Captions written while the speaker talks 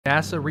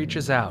NASA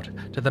reaches out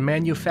to the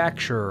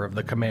manufacturer of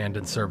the command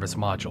and service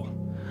module,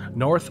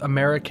 North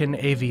American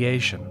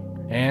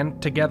Aviation,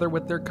 and, together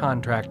with their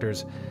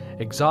contractors,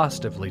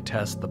 exhaustively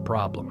test the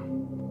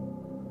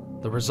problem.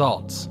 The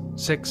results,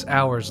 6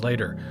 hours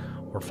later,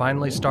 were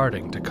finally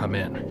starting to come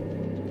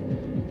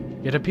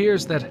in. It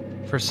appears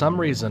that, for some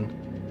reason,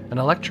 an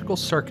electrical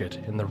circuit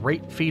in the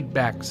rate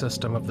feedback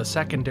system of the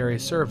secondary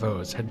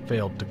servos had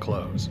failed to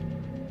close.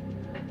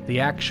 The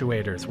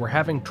actuators were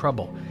having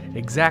trouble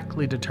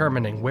exactly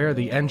determining where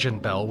the engine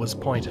bell was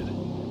pointed.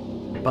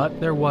 But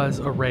there was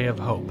a ray of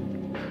hope.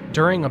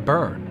 During a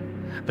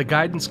burn, the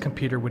guidance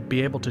computer would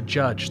be able to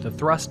judge the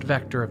thrust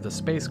vector of the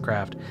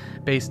spacecraft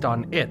based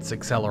on its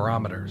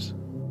accelerometers.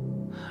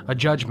 A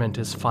judgment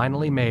is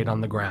finally made on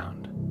the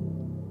ground.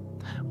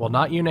 While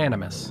not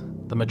unanimous,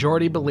 the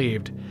majority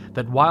believed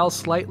that while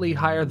slightly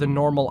higher than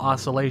normal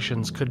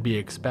oscillations could be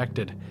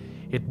expected,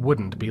 it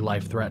wouldn't be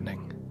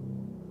life-threatening.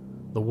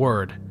 The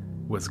word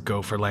was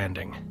go for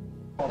landing.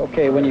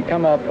 Okay, when you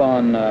come up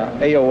on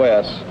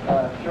AOS,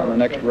 on the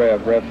next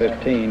rev, Rev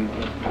 15,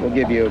 we'll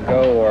give you a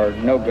go or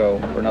no-go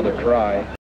for another try.